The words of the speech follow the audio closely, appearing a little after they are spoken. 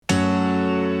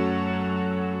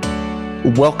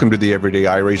Welcome to the Everyday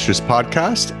iRacers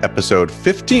podcast, episode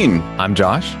 15. I'm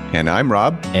Josh. And I'm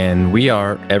Rob. And we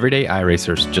are everyday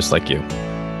iRacers, just like you.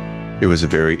 It was a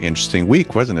very interesting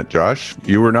week, wasn't it, Josh?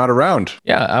 You were not around.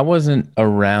 Yeah, I wasn't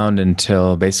around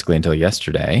until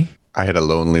yesterday. I had a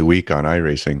lonely week on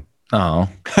iRacing. Oh,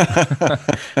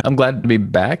 I'm glad to be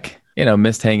back.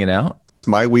 Missed hanging out.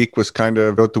 My week was kind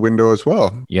of out the window as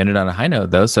well. You ended on a high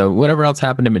note, though. So whatever else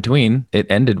happened in between, it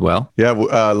ended well. Yeah.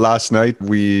 Last night,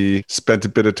 we spent a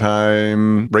bit of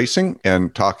time racing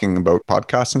and talking about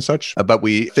podcasts and such. But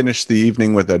we finished the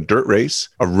evening with a dirt race,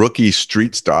 a rookie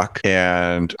street stock,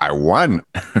 and I won.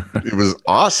 It was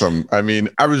awesome. I mean,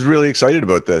 I was really excited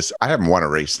about this. I haven't won a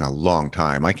race in a long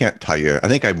time. I can't tell you. I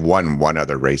think I've won one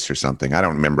other race or something. I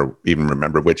don't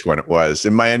remember which one it was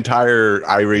in my entire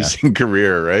iRacing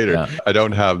career, right? Yeah. I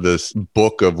don't have this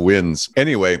book of wins.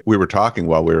 Anyway, we were talking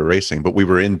while we were racing, but we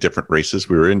were in different races.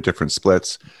 We were in different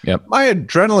splits. Yep. My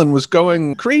adrenaline was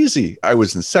going crazy. I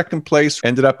was in second place,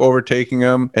 ended up overtaking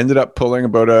him, ended up pulling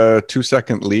about a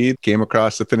 2-second lead, came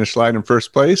across the finish line in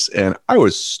first place, and I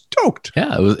was stoked.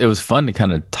 Yeah, it was fun to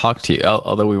kind of talk to you,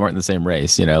 although we weren't in the same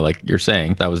race, like you're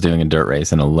saying. I was doing a dirt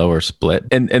race in a lower split.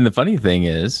 And the funny thing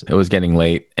is, it was getting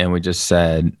late and we just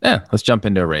said, let's jump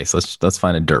into a race. Let's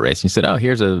find a dirt race. And you said,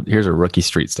 here's a rookie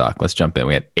street stock. Let's jump in.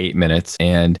 We had 8 minutes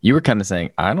and you were kind of saying,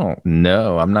 I don't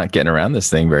know. I'm not getting around this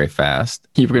thing very fast.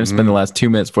 You were going to spend the last 2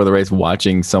 minutes before the race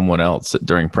watching someone else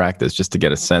during practice just to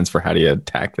get a sense for how do you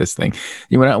attack this thing.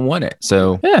 You went out and won it.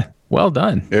 So well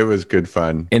done. It was good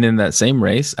fun. And in that same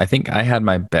race, I think I had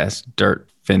my best dirt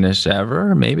finish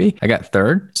ever, maybe. I got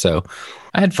third. So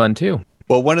I had fun too.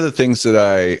 Well, one of the things that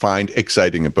I find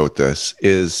exciting about this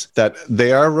is that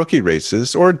they are rookie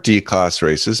races or D-class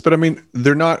races, but I mean,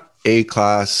 they're not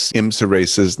A-class IMSA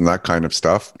races and that kind of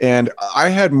stuff. And I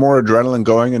had more adrenaline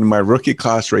going in my rookie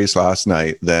class race last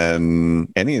night than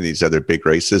any of these other big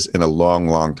races in a long,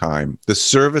 long time. The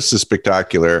service is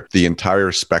spectacular, the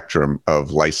entire spectrum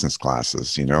of license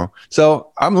classes,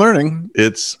 So I'm learning.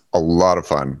 It's a lot of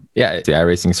fun. Yeah, the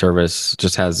iRacing service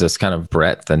just has this kind of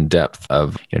breadth and depth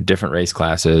of different race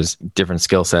classes, different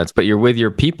skill sets, but you're with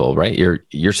your people, right?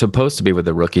 You're supposed to be with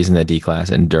the rookies in the D class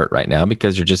and dirt right now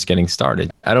because you're just getting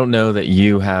started. I don't know that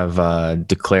you have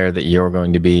declared that you're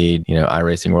going to be,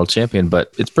 iRacing world champion,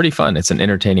 but it's pretty fun. It's an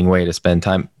entertaining way to spend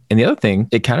time. And the other thing,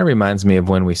 it kind of reminds me of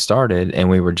when we started and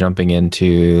we were jumping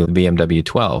into the BMW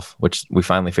 12, which we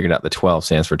finally figured out the 12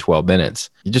 stands for 12 minutes.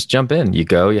 You just jump in, you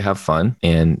go, you have fun,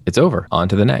 and it's over. On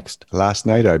to the next. Last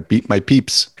night, I beat my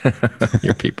peeps.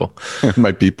 Your people.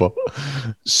 My people.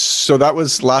 So that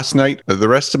was last night. The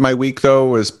rest of my week, though,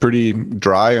 was pretty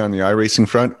dry on the iRacing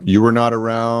front. You were not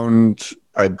around.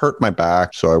 I hurt my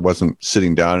back, so I wasn't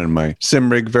sitting down in my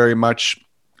sim rig very much.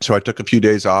 So I took a few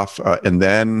days off, and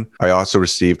then I also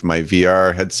received my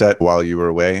VR headset while you were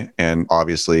away. And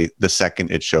obviously, the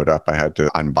second it showed up, I had to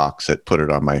unbox it, put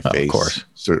it on my face. Of course.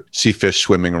 So see fish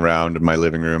swimming around in my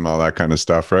living room, all that kind of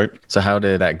stuff, right? So how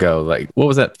did that go? What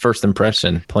was that first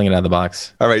impression, pulling it out of the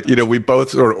box? All right. We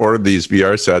both ordered these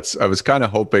VR sets. I was kind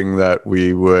of hoping that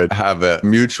we would have a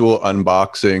mutual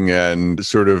unboxing and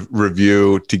sort of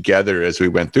review together as we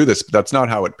went through this. But that's not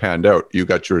how it panned out. You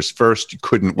got yours first. You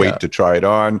couldn't wait to try it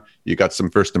on. You got some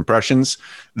first impressions.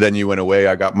 Then you went away.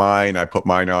 I got mine. I put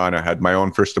mine on. I had my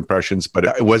own first impressions, but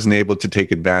I wasn't able to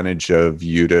take advantage of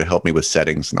you to help me with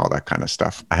settings and all that kind of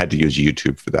stuff. I had to use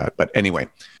YouTube for that. But anyway,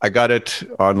 I got it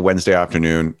on Wednesday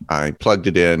afternoon. I plugged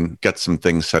it in, got some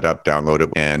things set up, downloaded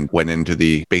it, and went into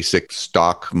the basic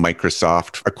stock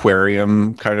Microsoft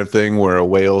aquarium kind of thing where a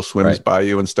whale swims by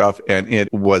you and stuff. And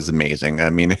it was amazing. I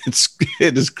mean,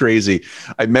 it is crazy.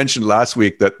 I mentioned last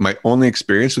week that my only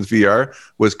experience with VR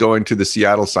was going to the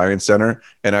Seattle Science Center,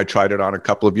 and I tried it on a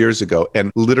couple of years ago.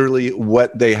 And literally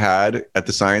what they had at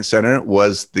the Science Center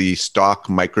was the stock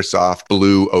Microsoft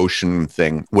blue ocean thing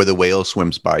where the whale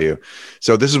swims by you.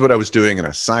 So this is what I was doing in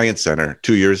a science center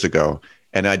 2 years ago.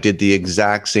 And I did the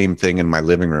exact same thing in my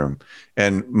living room.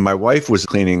 And my wife was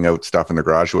cleaning out stuff in the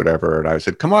garage or whatever. And I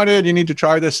said, come on in, you need to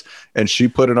try this. And she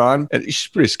put it on. And she's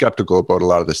pretty skeptical about a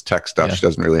lot of this tech stuff. Yeah. She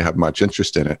doesn't really have much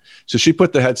interest in it. So she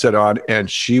put the headset on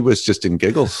and she was just in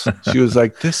giggles. She was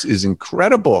like, this is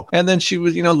incredible. And then she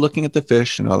was, looking at the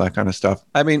fish and all that kind of stuff.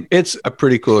 I mean, it's a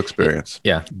pretty cool experience.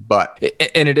 Yeah. But.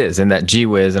 And it is. And that gee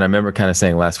whiz. And I remember kind of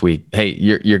saying last week, hey,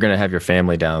 you're going to have your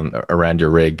family down around your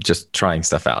rig, just trying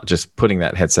stuff out, just putting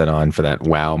that headset on for that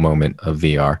wow moment of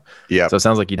VR. Yeah. So it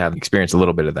sounds like you'd have experienced a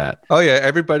little bit of that. Oh, yeah.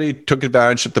 Everybody took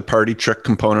advantage of the party trick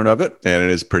component of it, and it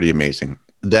is pretty amazing.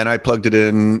 Then I plugged it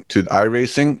in to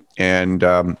iRacing, and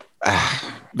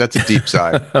That's a deep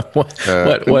sigh.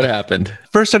 What happened?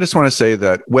 First, I just want to say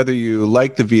that whether you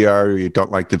like the VR or you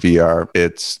don't like the VR,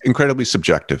 it's incredibly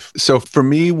subjective. So for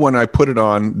me, when I put it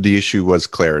on, the issue was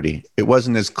clarity. It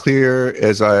wasn't as clear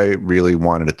as I really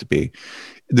wanted it to be.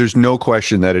 There's no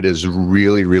question that it is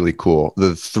really, really cool.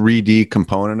 The 3D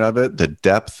component of it, the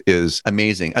depth is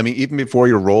amazing. I mean, even before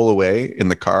you roll away in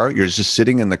the car, you're just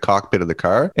sitting in the cockpit of the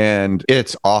car and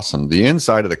it's awesome. The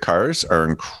inside of the cars are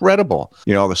incredible.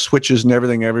 You know, all the switches and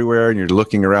everything everywhere, and you're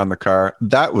looking around the car.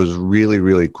 That was really,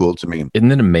 really cool to me.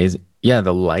 Isn't it amazing? Yeah,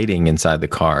 the lighting inside the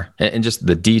car and just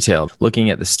the detail. Looking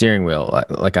at the steering wheel,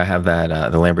 like I have that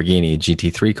the Lamborghini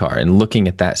GT3 car, and looking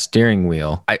at that steering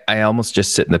wheel, I almost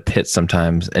just sit in the pit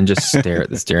sometimes and just stare at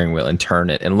the steering wheel and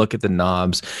turn it and look at the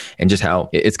knobs and just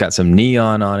how it's got some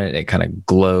neon on it. It kind of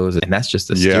glows, and that's just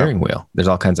the steering wheel. There's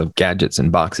all kinds of gadgets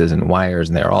and boxes and wires,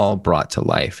 and they're all brought to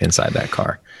life inside that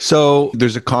car. So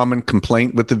there's a common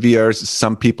complaint with the VRs.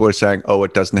 Some people are saying, oh,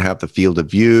 it doesn't have the field of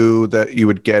view that you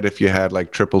would get if you had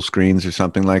like triple screens or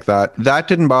something like that. That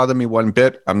didn't bother me one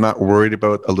bit. I'm not worried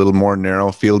about a little more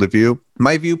narrow field of view.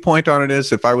 My viewpoint on it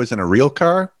is if I was in a real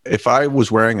car, if I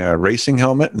was wearing a racing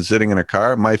helmet and sitting in a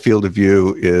car, my field of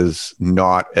view is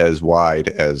not as wide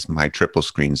as my triple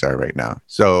screens are right now.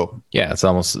 So yeah, it's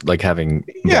almost like having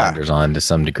blinders on to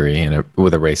some degree and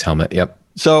with a race helmet. Yep.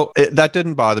 So that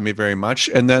didn't bother me very much.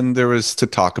 And then there was to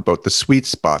talk about the sweet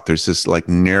spot. There's this like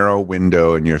narrow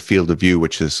window in your field of view,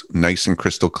 which is nice and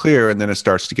crystal clear. And then it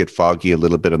starts to get foggy a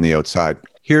little bit on the outside.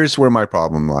 Here's where my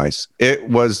problem lies. It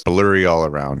was blurry all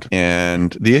around.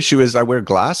 And the issue is I wear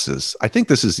glasses. I think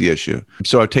this is the issue.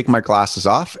 So I take my glasses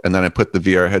off and then I put the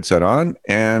VR headset on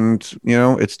and, you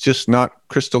know, it's just not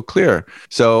crystal clear.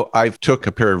 So I took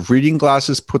a pair of reading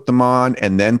glasses, put them on,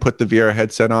 and then put the VR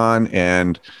headset on,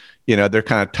 and you know, they're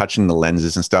kind of touching the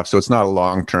lenses and stuff. So it's not a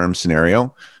long-term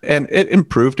scenario. And it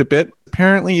improved a bit.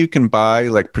 Apparently you can buy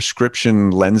like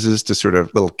prescription lenses to sort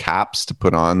of little caps to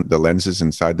put on the lenses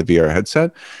inside the VR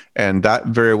headset. And that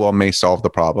very well may solve the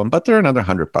problem, but they're another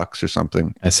 $100 or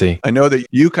something. I see. I know that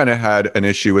you kind of had an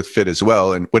issue with fit as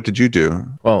well. And what did you do?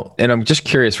 Well, and I'm just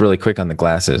curious really quick on the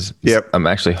glasses. Yep. I'm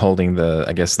actually holding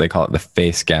I guess they call it the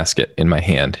face gasket in my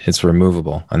hand. It's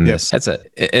removable on this headset.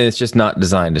 And it's just not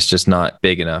designed. It's just not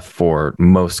big enough for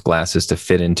most glasses to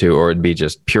fit into, or it'd be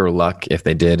just pure luck if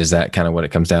they did. Is that kind of what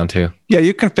it comes down to? Yeah,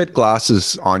 you can fit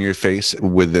glasses on your face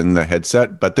within the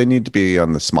headset, but they need to be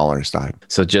on the smaller side.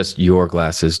 So just your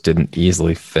glasses didn't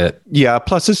easily fit? Yeah,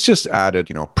 plus it's just added,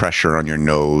 you know, pressure on your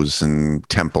nose and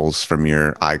temples from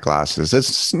your eyeglasses.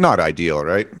 It's not ideal,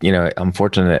 right? You know, I'm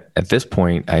fortunate at this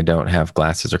point, I don't have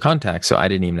glasses or contacts, so I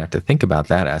didn't even have to think about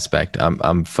that aspect.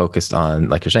 I'm focused on,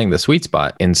 like you're saying, the sweet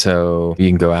spot. And so you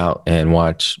can go out and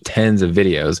watch tens of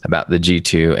videos about the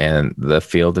G2 and the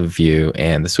field of view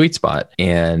and the sweet spot,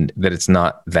 and that it's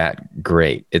not that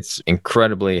great. It's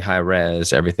incredibly high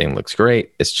res. Everything looks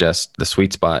great. It's just the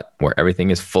sweet spot where everything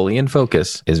is fully in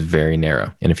focus is very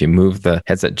narrow. And if you move the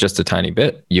headset just a tiny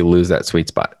bit, you lose that sweet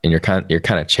spot, and you're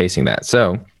kind of chasing that.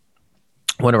 So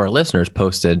one of our listeners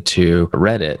posted to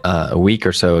Reddit a week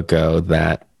or so ago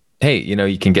that, hey, you know,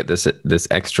 you can get this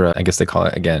extra, I guess they call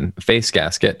it again, face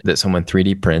gasket that someone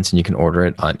 3D prints, and you can order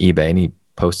it on eBay. And he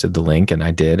posted the link, and I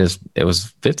did. It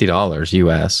was $50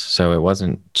 US, so it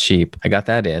wasn't cheap. I got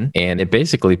that in, and it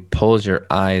basically pulls your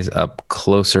eyes up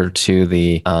closer to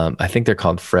the, I think they're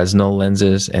called Fresnel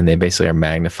lenses, and they basically are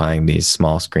magnifying these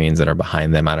small screens that are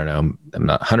behind them. I don't know. I'm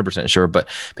not 100% sure, but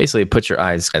basically it puts your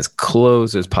eyes as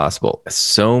close as possible.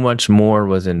 So much more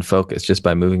was in focus just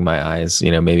by moving my eyes,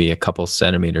 you know, maybe a couple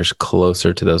centimeters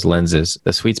closer to those lenses.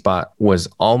 The sweet spot was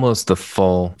almost the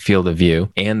full field of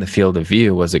view, and the field of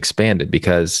view was expanded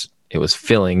because it was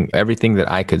filling everything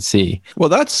that I could see. Well,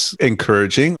 that's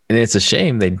encouraging. And it's a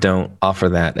shame they don't offer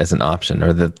that as an option,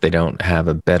 or that they don't have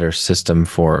a better system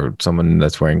for someone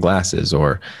that's wearing glasses,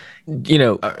 or, you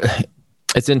know,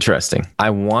 it's interesting. I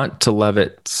want to love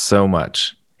it so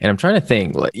much. And I'm trying to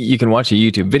think, like, you can watch a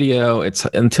YouTube video. It's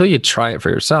until you try it for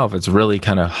yourself, it's really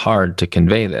kind of hard to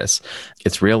convey this.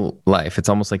 It's real life. It's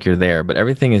almost like you're there, but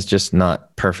everything is just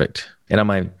not perfect. And on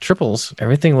my triples,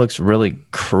 everything looks really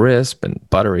crisp and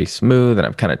buttery smooth, and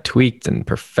I've kind of tweaked and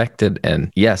perfected.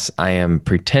 And yes, I am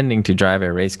pretending to drive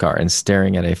a race car and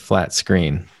staring at a flat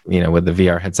screen. You know, with the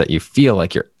VR headset, you feel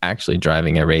like you're actually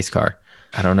driving a race car.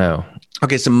 I don't know.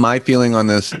 Okay, so my feeling on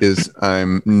this is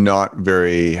I'm not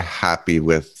very happy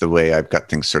with the way I've got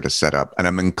things sort of set up, and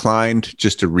I'm inclined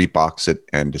just to rebox it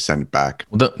and to send it back.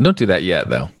 Well, don't do that yet,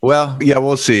 though. Well, yeah,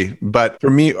 we'll see. But for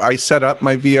me, I set up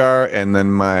my VR and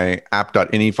then my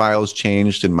app.ini files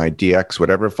changed and my DX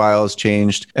whatever files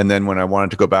changed. And then when I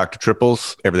wanted to go back to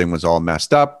triples, everything was all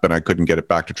messed up and I couldn't get it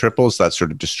back to triples. That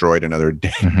sort of destroyed another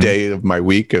day of my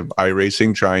week of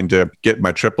iRacing trying to get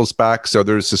my triples back. So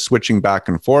there's a switching back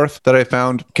and forth that I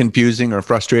found confusing or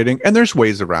frustrating. And there's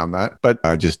ways around that, but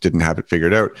I just didn't have it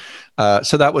figured out.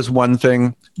 So that was one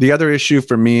thing. The other issue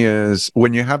for me is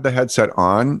when you have the headset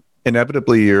on,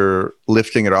 inevitably you're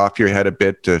lifting it off your head a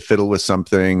bit to fiddle with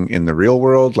something in the real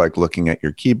world, like looking at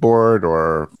your keyboard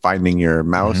or finding your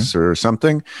mouse or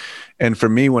something. And for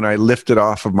me, when I lift it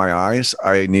off of my eyes,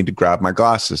 I need to grab my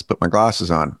glasses, put my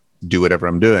glasses on, do whatever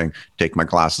I'm doing, take my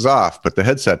glasses off, put the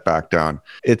headset back down.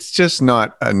 It's just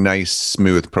not a nice,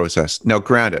 smooth process. Now,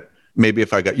 granted, maybe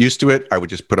if I got used to it, I would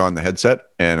just put on the headset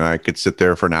and I could sit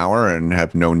there for an hour and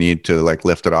have no need to like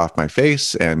lift it off my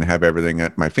face and have everything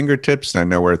at my fingertips and I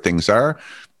know where things are.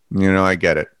 You know, I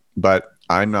get it, but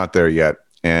I'm not there yet.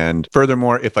 And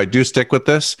furthermore, if I do stick with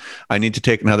this, I need to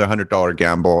take another $100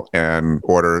 gamble and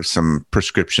order some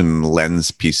prescription lens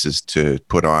pieces to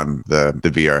put on the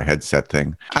VR headset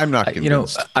thing. I'm not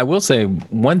convinced. I will say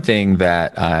one thing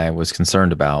that I was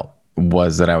concerned about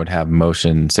was that I would have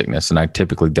motion sickness, and I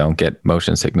typically don't get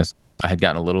motion sickness. I had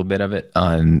gotten a little bit of it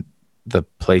on the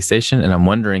PlayStation, and I'm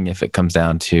wondering if it comes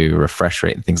down to refresh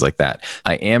rate and things like that.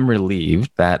 I am relieved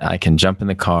that I can jump in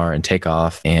the car and take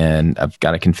off, and I've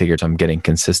got it configured so I'm getting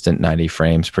consistent 90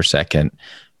 frames per second.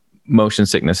 Motion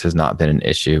sickness has not been an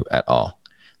issue at all.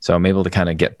 So I'm able to kind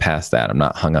of get past that. I'm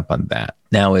not hung up on that.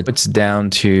 Now it's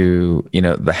down to,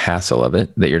 the hassle of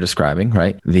it that you're describing,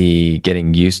 right? The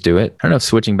getting used to it. I don't know if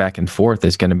switching back and forth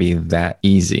is going to be that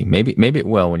easy. Maybe it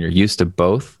will when you're used to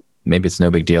both. Maybe it's no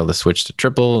big deal to switch to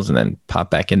triples and then pop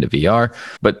back into VR.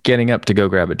 But getting up to go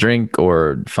grab a drink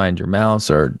or find your mouse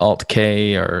or Alt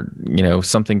K or,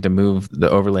 something to move the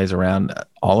overlays around,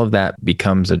 all of that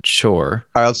becomes a chore.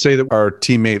 I'll say that our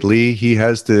teammate Lee, he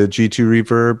has the G2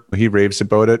 Reverb. He raves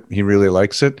about it. He really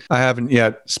likes it. I haven't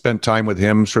yet spent time with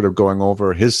him sort of going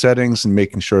over his settings and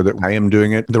making sure that I am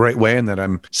doing it the right way and that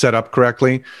I'm set up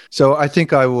correctly. So I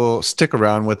think I will stick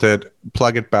around with it,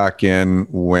 plug it back in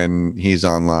when he's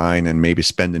online and maybe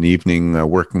spend an evening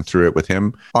working through it with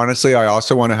him. Honestly, I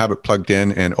also want to have it plugged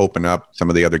in and open up some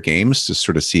of the other games to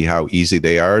sort of see how easy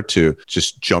they are to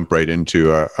just jump right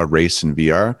into a race in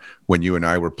VR. When you and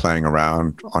I were playing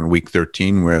around on week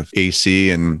 13 with AC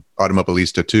and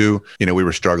Automobilista 2, we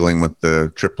were struggling with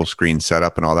the triple screen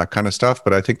setup and all that kind of stuff.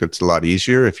 But I think that's a lot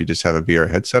easier if you just have a VR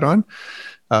headset on.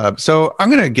 So I'm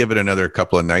going to give it another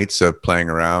couple of nights of playing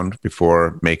around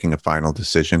before making a final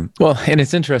decision. Well, and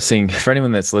it's interesting for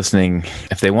anyone that's listening,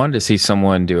 if they wanted to see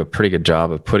someone do a pretty good job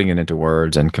of putting it into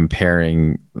words and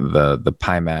comparing the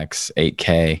Pimax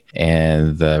 8K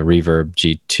and the Reverb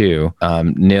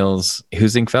G2, Niels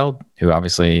Husingfeld, who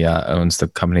obviously owns the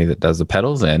company that does the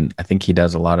pedals, and I think he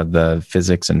does a lot of the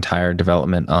physics and tire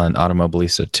development on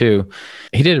Automobilista 2.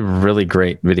 He did a really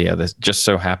great video that just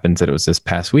so happens that it was this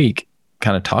past week,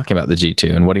 kind of talking about the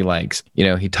G2 and what he likes.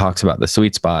 He talks about the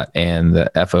sweet spot and the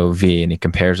FOV and he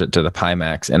compares it to the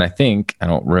Pimax. And I think, I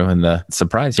don't ruin the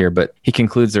surprise here, but he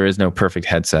concludes there is no perfect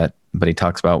headset, but he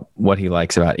talks about what he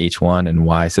likes about each one and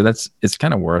why. So it's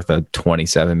kind of worth a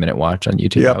 27-minute watch on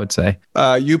YouTube, yep. I would say.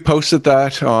 You posted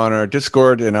that on our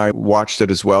Discord and I watched it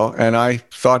as well. And I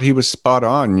thought he was spot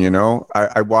on.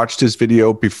 I watched his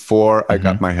video before I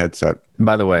got my headset.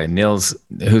 By the way, Niels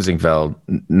Husingfeld,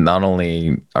 not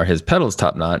only are his pedals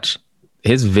top notch,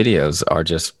 his videos are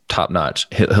just top notch.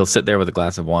 He'll sit there with a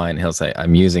glass of wine. He'll say,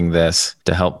 I'm using this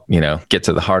to help, get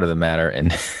to the heart of the matter.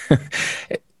 And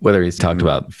whether he's talked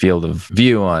about field of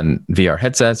view on VR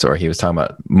headsets or he was talking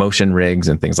about motion rigs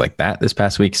and things like that this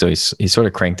past week. So he sort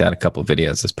of cranked out a couple of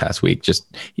videos this past week. Just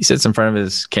he sits in front of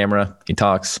his camera, he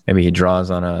talks, maybe he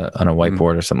draws on a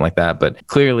whiteboard or something like that. But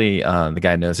clearly the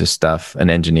guy knows his stuff,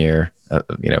 an engineer,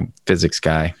 physics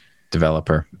guy,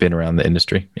 developer, been around the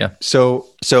industry. Yeah. So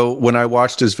when I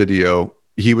watched his video,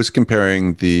 he was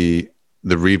comparing the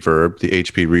Reverb, the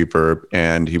HP Reverb,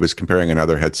 and he was comparing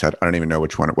another headset. I don't even know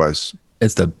which one it was.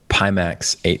 It's the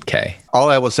Pimax 8K. All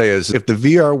I will say is if the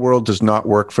VR world does not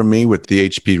work for me with the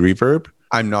HP Reverb,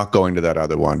 I'm not going to that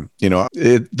other one.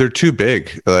 They're too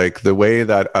big. Like the way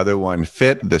that other one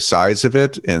fit, the size of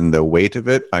it and the weight of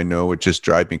it, I know it just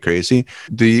drive me crazy.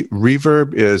 The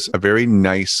Reverb is a very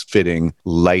nice fitting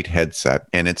light headset,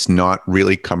 and it's not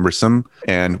really cumbersome.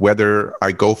 And whether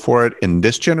I go for it in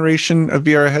this generation of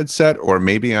VR headset, or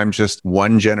maybe I'm just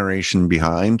one generation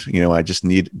behind, I just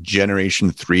need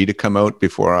generation 3 to come out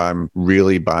before I'm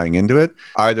really buying into it.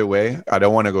 Either way, I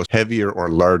don't want to go heavier or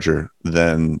larger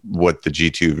than what the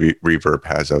G2 Reverb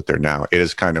has out there now. It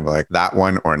is kind of like that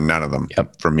one or none of them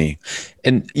for me.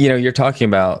 And, you're talking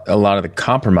about a lot of the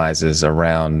compromises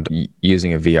around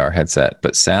using a VR headset,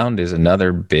 but sound is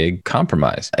another big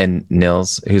compromise. And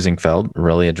Nils Husingfeld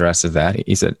really addresses that.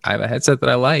 He said, I have a headset that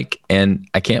I like, and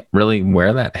I can't really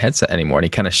wear that headset anymore. And he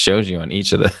kind of shows you on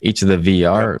each of the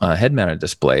VR head-mounted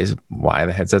displays why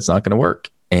the headset's not going to work.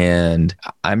 And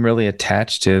I'm really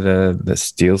attached to the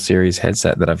SteelSeries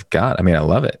headset that I've got. I mean, I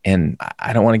love it, and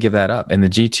I don't want to give that up. And the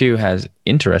G2 has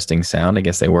interesting sound. I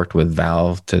guess they worked with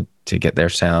Valve to get their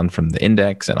sound from the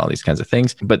Index and all these kinds of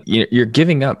things. But you're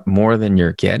giving up more than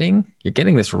you're getting. You're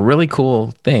getting this really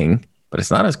cool thing, but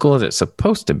it's not as cool as it's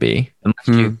supposed to be unless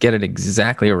you get it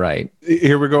exactly right.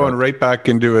 Here we're going right back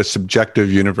into a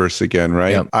subjective universe again,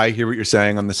 right? Yep. I hear what you're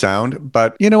saying on the sound,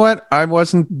 but you know what? I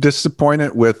wasn't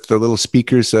disappointed with the little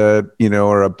speakers that,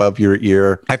 are above your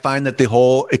ear. I find that the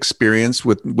whole experience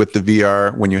with the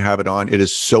VR, when you have it on, it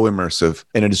is so immersive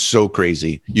and it is so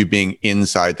crazy. You being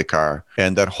inside the car,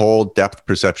 and that whole depth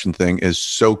perception thing is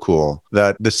so cool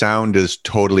that the sound is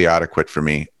totally adequate for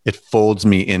me. It folds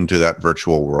me into that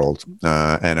virtual world,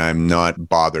 and I'm not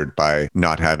bothered by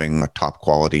not having a top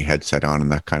quality headset on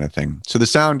and that kind of thing. So the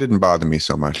sound didn't bother me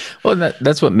so much. Well,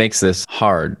 that's what makes this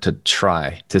hard to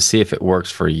try to see if it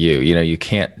works for you. You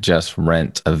can't just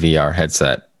rent a VR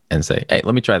headset and say, hey,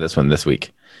 let me try this one this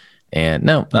week. And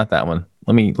no, not that one.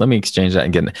 Let me exchange that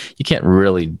and get it. You can't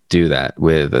really do that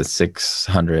with a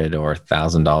 $600 or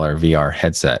 $1,000 VR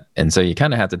headset. And so you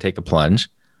kind of have to take a plunge.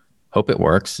 Hope it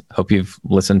works. Hope you've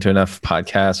listened to enough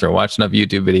podcasts or watched enough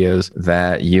YouTube videos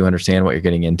that you understand what you're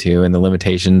getting into and the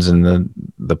limitations and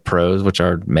the pros, which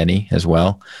are many as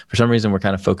well. For some reason, we're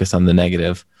kind of focused on the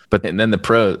negative. But then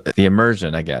the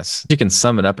immersion, I guess. You can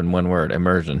sum it up in one word,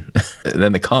 immersion.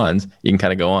 Then the cons, you can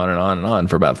kind of go on and on and on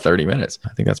for about 30 minutes. I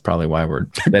think that's probably why we're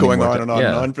going on and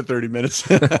on for 30 minutes.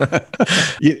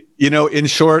 In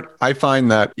short, I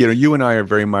find that, you and I are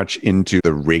very much into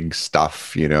the rig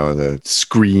stuff, the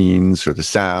screens or the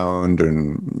sound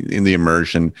and in the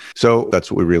immersion. So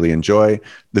that's what we really enjoy.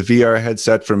 The VR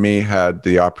headset for me had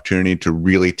the opportunity to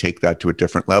really take that to a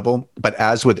different level. But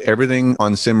as with everything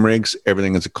on sim rigs,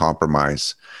 everything is a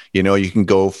compromise. You can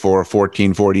go for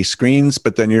 1440 screens,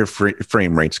 but then your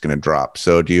frame rate's going to drop.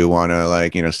 So do you want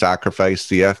to sacrifice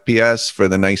the FPS for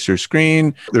the nicer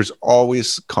screen? There's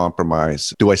always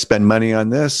compromise. Do I spend money on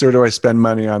this or do I spend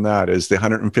money on that? Is the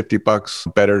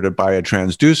 $150 better to buy a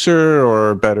transducer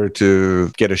or better to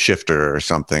get a shifter or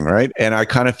something, right? And I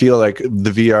kind of feel like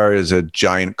the VR is a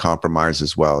giant compromise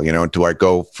as well. Do I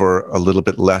go for a little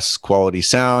bit less quality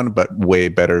sound, but way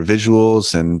better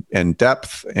visuals and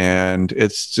depth? And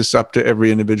it's just up to every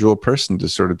individual person to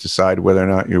sort of decide whether or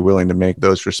not you're willing to make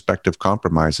those respective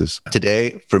compromises.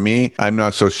 Today, for me, I'm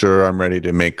not so sure I'm ready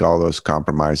to make all those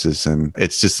compromises. And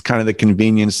it's just kind of the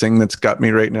convenience thing that's got me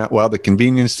right now. Well, the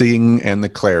convenience thing and the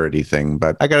clarity thing.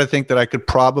 But I got to think that I could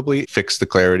probably fix the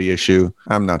clarity issue.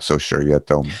 I'm not so sure yet,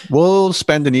 though. We'll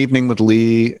spend an evening with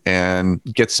Lee and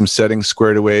get some settings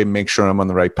squared away, make sure I'm on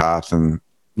the right path, and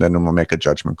then we'll make a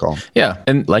judgment call. Yeah.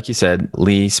 And like you said,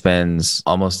 Lee spends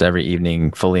almost every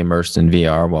evening fully immersed in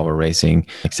VR while we're racing,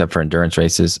 except for endurance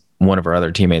races. One of our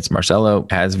other teammates, Marcelo,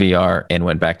 has VR and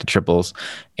went back to triples.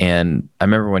 And I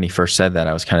remember when he first said that,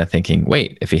 I was kind of thinking,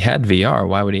 wait, if he had VR,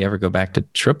 why would he ever go back to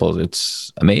triples?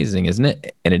 It's amazing, isn't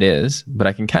it? And it is. But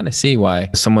I can kind of see why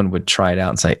someone would try it out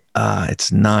and say,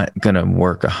 it's not going to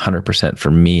work 100%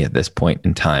 for me at this point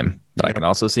in time. But I can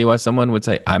also see why someone would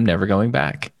say, I'm never going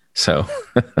back. So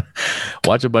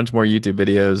watch a bunch more YouTube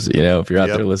videos. If you're out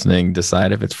there listening,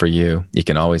 decide if it's for you. You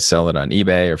can always sell it on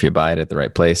eBay, or if you buy it at the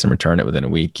right place and return it within a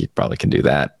week, you probably can do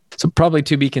that. So probably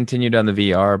to be continued on the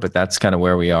VR, but that's kind of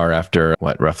where we are after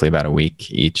roughly about a week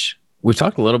each. We've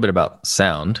talked a little bit about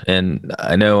sound, and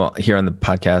I know here on the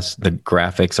podcast, the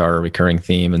graphics are a recurring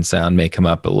theme and sound may come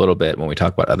up a little bit when we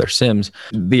talk about other sims.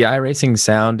 The iRacing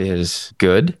sound is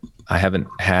good. I haven't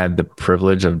had the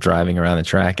privilege of driving around the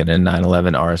track in a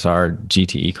 911 RSR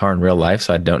GTE car in real life,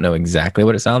 so I don't know exactly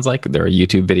what it sounds like. There are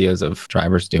YouTube videos of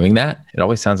drivers doing that. It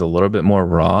always sounds a little bit more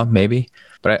raw, maybe.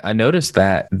 But I noticed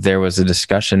that there was a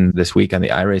discussion this week on the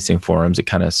iRacing forums. It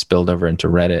kind of spilled over into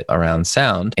Reddit around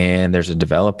sound. And there's a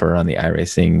developer on the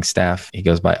iRacing staff. He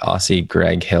goes by Aussie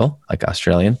Greg Hill, like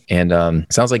Australian. And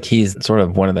sounds like he's sort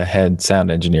of one of the head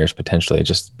sound engineers potentially,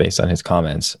 just based on his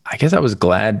comments. I guess I was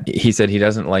glad. He said he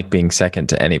doesn't like being second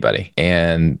to anybody.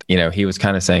 And, he was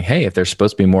kind of saying, hey, if there's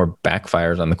supposed to be more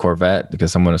backfires on the Corvette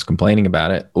because someone was complaining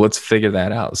about it, let's figure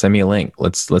that out. Send me a link.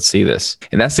 Let's see this.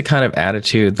 And that's the kind of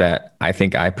attitude that I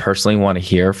think I personally want to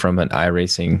hear from an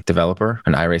iRacing developer,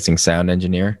 an iRacing sound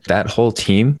engineer. That whole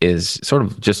team is sort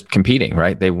of just competing,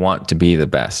 right? They want to be the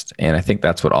best. And I think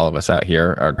that's what all of us out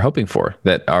here are hoping for,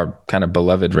 that our kind of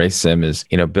beloved race sim is,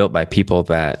 built by people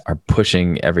that are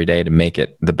pushing every day to make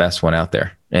it the best one out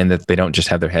there, and that they don't just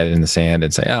have their head in the sand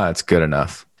and say, it's good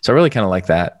enough. So I really kind of like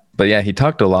that. But yeah, he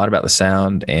talked a lot about the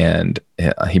sound, and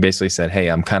he basically said, hey,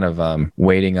 I'm kind of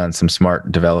waiting on some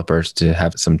smart developers to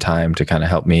have some time to kind of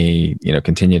help me,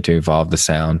 continue to evolve the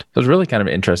sound. It was really kind of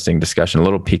an interesting discussion, a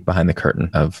little peek behind the curtain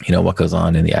of, what goes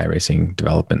on in the iRacing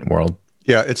development world.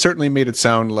 Yeah, it certainly made it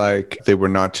sound like they were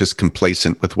not just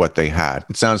complacent with what they had.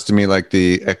 It sounds to me like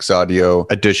the X Audio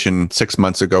edition 6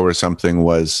 months ago or something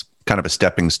was kind of a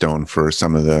stepping stone for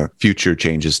some of the future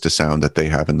changes to sound that they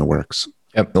have in the works.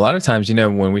 Yep. A lot of times,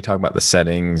 when we talk about the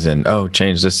settings and,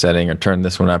 change this setting or turn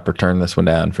this one up or turn this one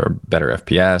down for better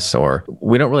FPS, or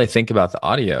we don't really think about the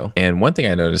audio. And one thing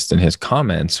I noticed in his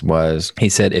comments was he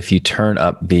said, if you turn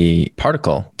up the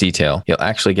particle detail, you'll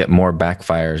actually get more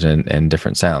backfires and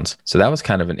different sounds. So that was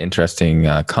kind of an interesting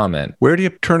comment. Where do you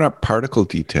turn up particle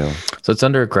detail? So it's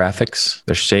under graphics,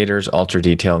 there's shaders, ultra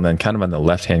detail, and then kind of on the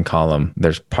left-hand column,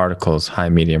 there's particles, high,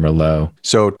 medium, or low.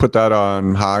 So put that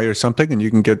on high or something and you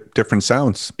can get different sounds.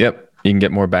 Yep. You can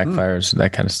get more backfires,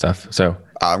 that kind of stuff. So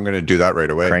I'm going to do that right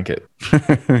away. Crank it.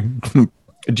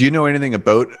 Do you know anything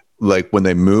about when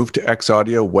they moved to X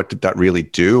Audio, what did that really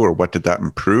do, or what did that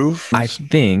improve? I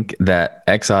think that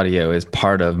X Audio is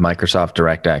part of Microsoft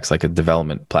DirectX, like a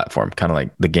development platform, kind of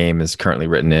like the game is currently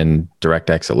written in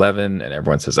DirectX 11, and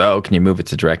everyone says, can you move it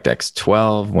to DirectX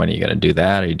 12? When are you going to do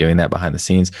that? Are you doing that behind the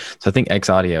scenes? So I think X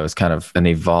Audio is kind of an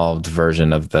evolved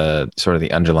version of the sort of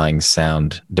the underlying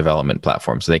sound development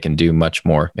platform. So they can do much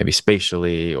more, maybe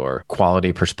spatially or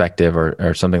quality perspective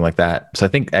or something like that. So I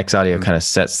think X Audio kind of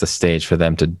sets the stage for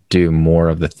them to do more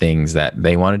of the things that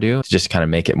they want to do to just kind of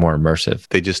make it more immersive.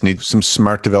 They just need some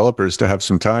smart developers to have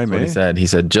some time. That's what he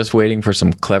said, just waiting for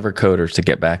some clever coders to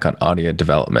get back on audio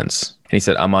developments. And he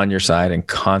said, I'm on your side and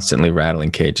constantly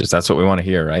rattling cages. That's what we want to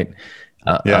hear, right?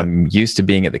 I'm used to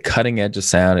being at the cutting edge of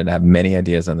sound and have many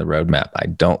ideas on the roadmap. I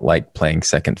don't like playing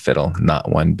second fiddle, not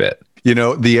one bit.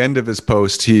 The end of his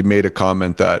post, he made a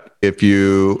comment that if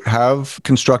you have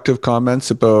constructive comments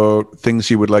about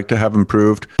things you would like to have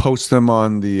improved, post them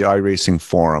on the iRacing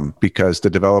forum, because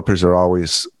the developers are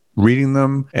always reading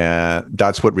them, and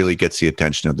that's what really gets the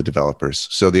attention of the developers.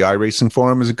 So the iRacing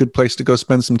forum is a good place to go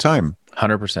spend some time.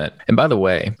 100%. And by the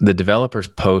way, the developers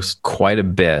post quite a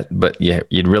bit, but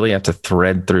you'd really have to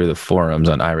thread through the forums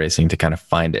on iRacing to kind of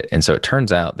find it. And so it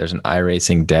turns out there's an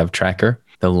iRacing dev tracker.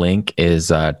 The link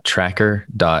is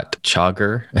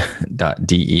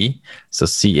tracker.chogger.de. So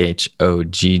CHOGGER.de.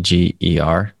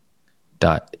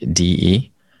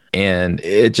 And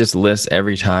it just lists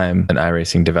every time an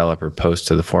iRacing developer posts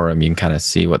to the forum, you can kind of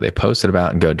see what they posted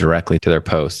about and go directly to their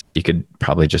post. You could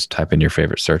probably just type in your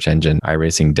favorite search engine,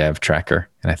 iRacing dev tracker,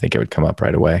 and I think it would come up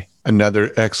right away.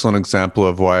 Another excellent example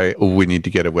of why we need to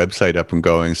get a website up and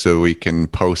going so we can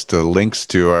post the links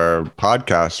to our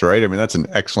podcast, right? I mean, that's an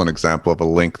excellent example of a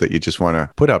link that you just want to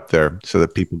put up there so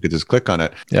that people could just click on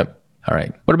it. Yep. All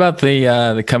right. What about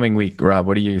the coming week, Rob?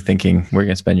 What are you thinking? Where are you going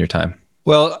to spend your time?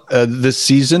 Well, this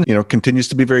season, continues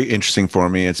to be very interesting for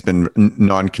me. It's been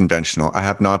non-conventional. I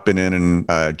have not been in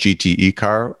a GTE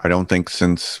car, I don't think,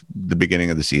 since the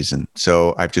beginning of the season.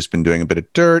 So I've just been doing a bit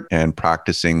of dirt and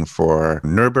practicing for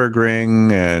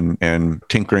Nürburgring and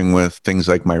tinkering with things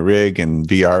like my rig and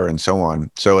VR and so on.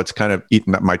 So it's kind of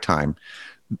eaten up my time.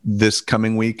 This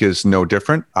coming week is no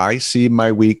different. I see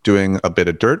my week doing a bit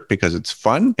of dirt because it's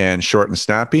fun and short and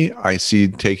snappy. I see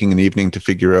taking an evening to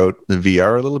figure out the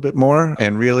VR a little bit more.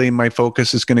 And really, my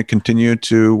focus is going to continue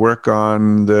to work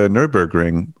on the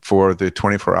Nürburgring for the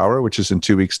 24-hour, which is in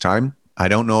 2 weeks' time. I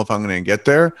don't know if I'm going to get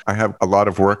there. I have a lot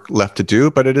of work left to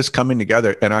do, but it is coming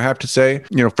together. And I have to say,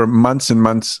 for months and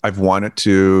months, I've wanted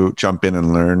to jump in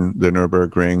and learn the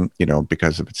Nürburgring,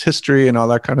 because of its history and all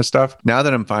that kind of stuff. Now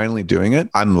that I'm finally doing it,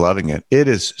 I'm loving it. It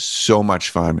is so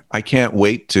much fun. I can't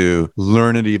wait to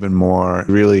learn it even more,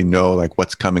 really know like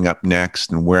what's coming up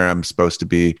next and where I'm supposed to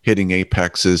be hitting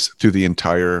apexes through the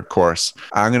entire course.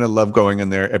 I'm going to love going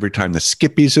in there. Every time the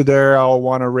skippies are there, I'll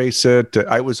want to race it.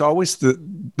 I was always the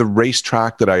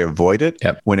racetrack that I avoided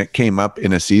when it came up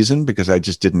in a season because I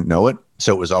just didn't know it.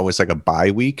 So it was always like a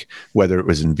bye week, whether it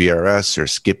was in VRS or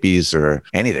skippies or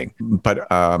anything. But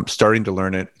starting to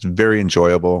learn it, it's very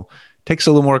enjoyable. Takes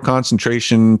a little more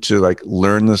concentration to like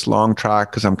learn this long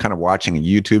track because I'm kind of watching a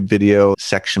YouTube video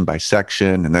section by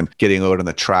section and then getting out on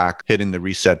the track, hitting the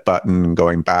reset button and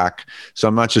going back. So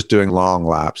I'm not just doing long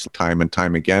laps time and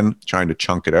time again, trying to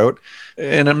chunk it out.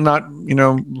 And I'm not,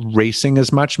 racing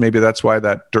as much. Maybe that's why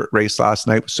that dirt race last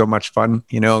night was so much fun,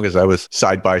 because I was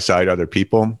side by side other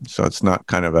people. So it's not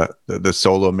kind of the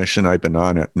solo mission I've been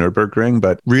on at Nürburgring,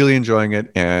 but really enjoying it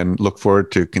and look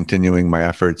forward to continuing my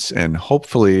efforts and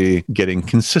hopefully getting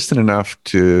consistent enough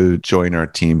to join our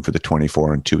team for the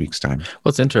 24 in 2 weeks' time. Well,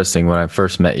 it's interesting. When I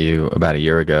first met you about a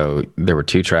year ago, there were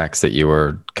two tracks that you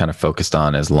were kind of focused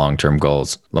on as long-term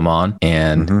goals, Le Mans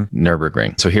and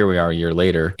Nürburgring. So here we are a year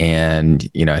later, and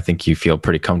I think you feel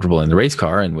pretty comfortable in the race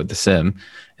car and with the sim.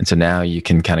 And so now you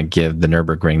can kind of give the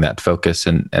Nürburgring that focus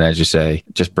and as you say,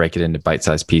 just break it into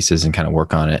bite-sized pieces and kind of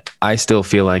work on it. I still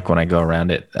feel like when I go around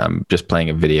it, I'm just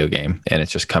playing a video game and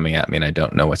it's just coming at me and I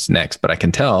don't know what's next. But I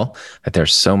can tell that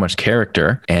there's so much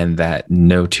character and that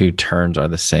no two turns are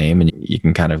the same. And you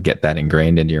can kind of get that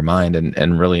ingrained into your mind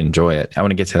and really enjoy it. I want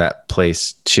to get to that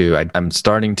place too. I'm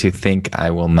starting to think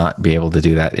I will not be able to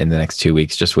do that in the next 2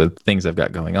 weeks, just with things I've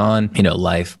got going on,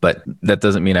 life. But that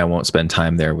doesn't mean I won't spend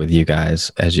time there with you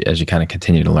guys as you kind of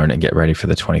continue to learn and get ready for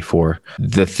the 24.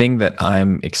 The thing that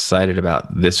I'm excited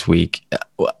about this week,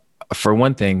 for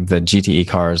one thing, the GTE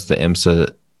cars, the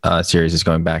IMSA series is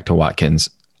going back to Watkins.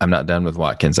 I'm not done with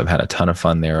Watkins. I've had a ton of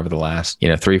fun there over the last,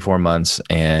 3-4 months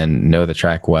and know the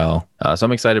track well. So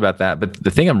I'm excited about that. But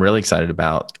the thing I'm really excited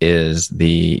about is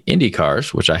the Indy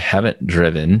cars, which I haven't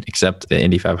driven except the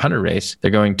Indy 500 race.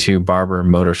 They're going to Barber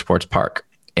Motorsports Park.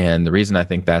 And the reason I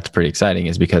think that's pretty exciting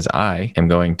is because I am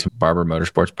going to Barber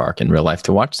Motorsports Park in real life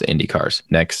to watch the Indy cars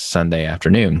next Sunday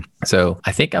afternoon. So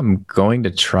I think I'm going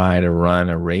to try to run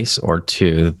a race or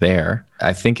two there.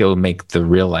 I think it will make the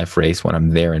real life race when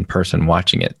I'm there in person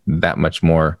watching it that much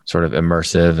more sort of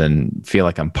immersive and feel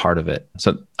like I'm part of it.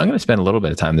 So I'm going to spend a little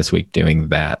bit of time this week doing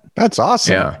that. That's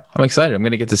awesome. Yeah, I'm excited. I'm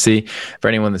going to get to see, for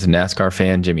anyone that's a NASCAR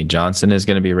fan, Jimmy Johnson is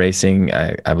going to be racing.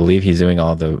 I believe he's doing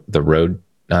all the road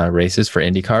races for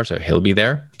IndyCar, so he'll be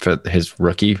there for his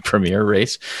rookie premiere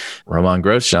race. Romain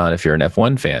Grosjean, if you're an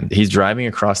F1 fan, he's driving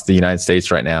across the United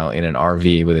States right now in an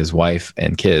RV with his wife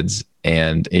and kids,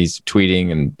 and he's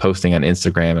tweeting and posting on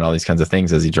Instagram and all these kinds of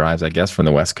things as he drives, I guess, from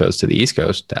the West Coast to the East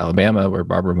Coast to Alabama, where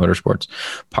Barber Motorsports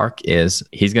Park is.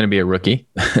 He's going to be a rookie,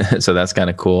 so that's kind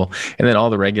of cool. And then all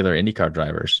the regular IndyCar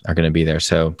drivers are going to be there.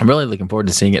 So I'm really looking forward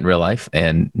to seeing it in real life,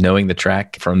 and knowing the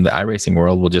track from the iRacing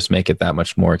world will just make it that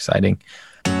much more exciting.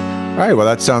 All right. Well,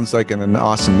 that sounds like an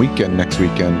awesome weekend next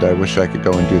weekend. I wish I could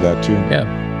go and do that too. Yeah.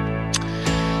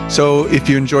 So if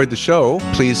you enjoyed the show,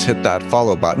 please hit that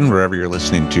follow button wherever you're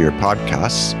listening to your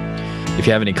podcasts. If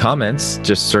you have any comments,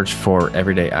 just search for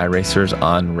Everyday iRacers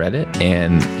on Reddit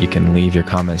and you can leave your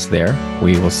comments there.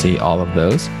 We will see all of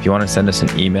those. If you want to send us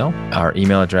an email, our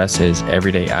email address is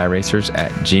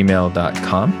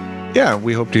everydayiracers@gmail.com. Yeah,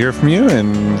 we hope to hear from you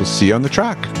and we'll see you on the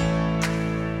track.